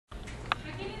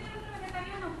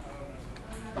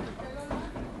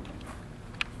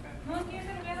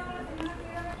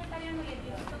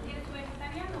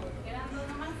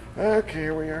Okay,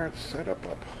 here we are. It's set up.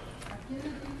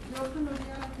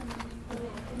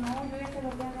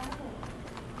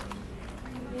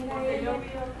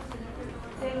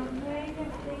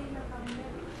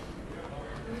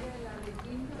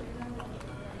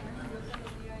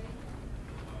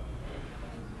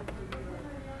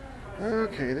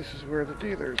 Okay, this is where the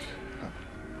dealers.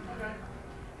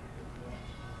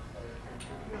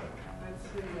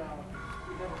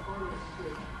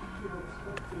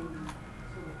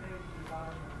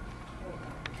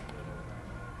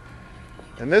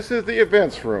 And this is the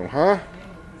events room, huh?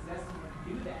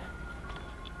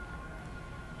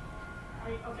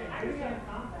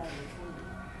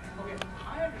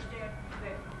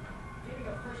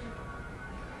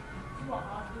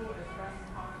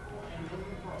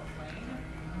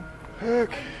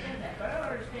 Okay. But I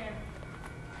don't understand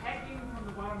hacking from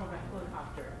the bottom of a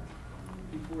helicopter.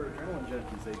 People are adrenaline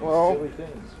junkies. They do silly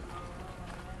things.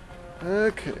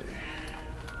 Okay.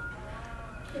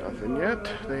 Nothing yet.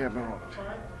 They have not.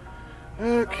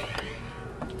 Okay.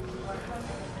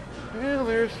 Well,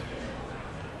 there's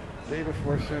the day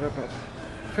before setup at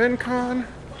FenCon.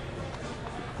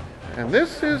 And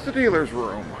this is the dealer's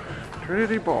room.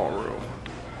 Trinity Ballroom.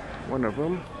 One of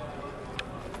them.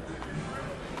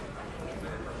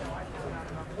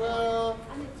 Well,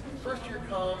 first year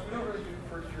cons, we don't really do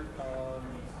first year cons.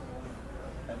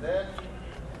 And then,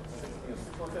 6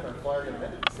 months in, our flyer got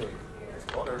amended to say,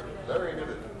 well, they're into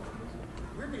it.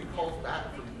 We're getting calls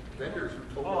back from vendors who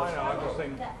told us. Oh, I know, I'm just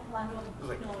saying. It was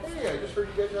like, hey, I just heard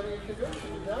you guys having a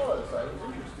convention in Dallas. I was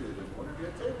interested and wanted to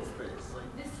get table space. Like,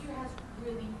 this year has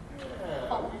really we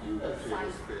do have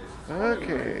table space.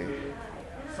 Okay.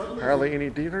 Hardly any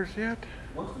dealers yet.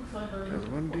 There's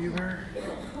one dealer.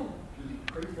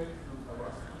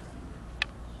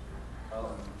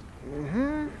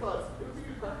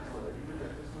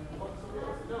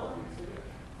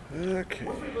 Okay.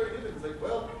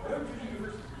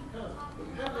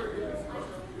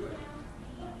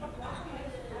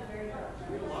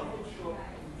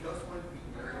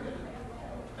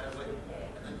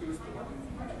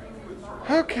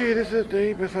 Okay, this is the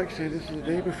day, but like I say, this is the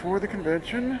day before the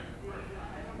convention.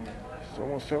 It's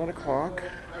almost 7 o'clock.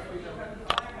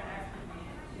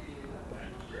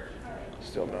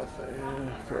 Still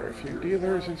nothing. Very few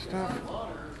dealers and stuff.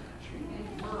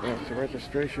 That's the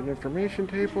registration information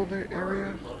table there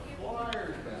area.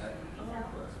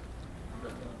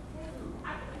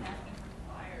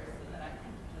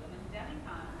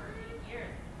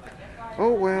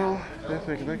 Oh well, that's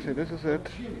like I said, this is it.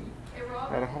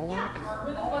 Not a whole lot.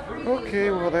 Okay,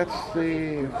 well that's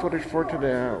the footage for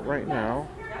today right now.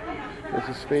 This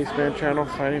is Spaceman Channel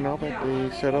signing off at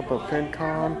the setup of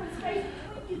FenCon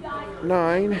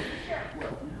 9.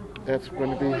 That's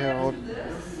going to be held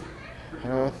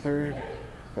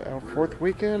fourth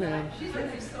weekend, and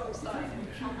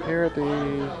here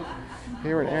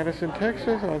in Addison,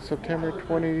 Texas, on September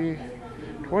 20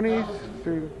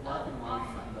 through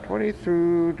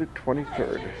the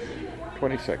 23rd,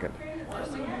 22nd.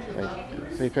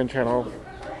 Spaceman Channel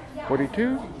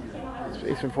 42,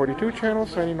 Spaceman 42 channel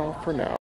signing off for now.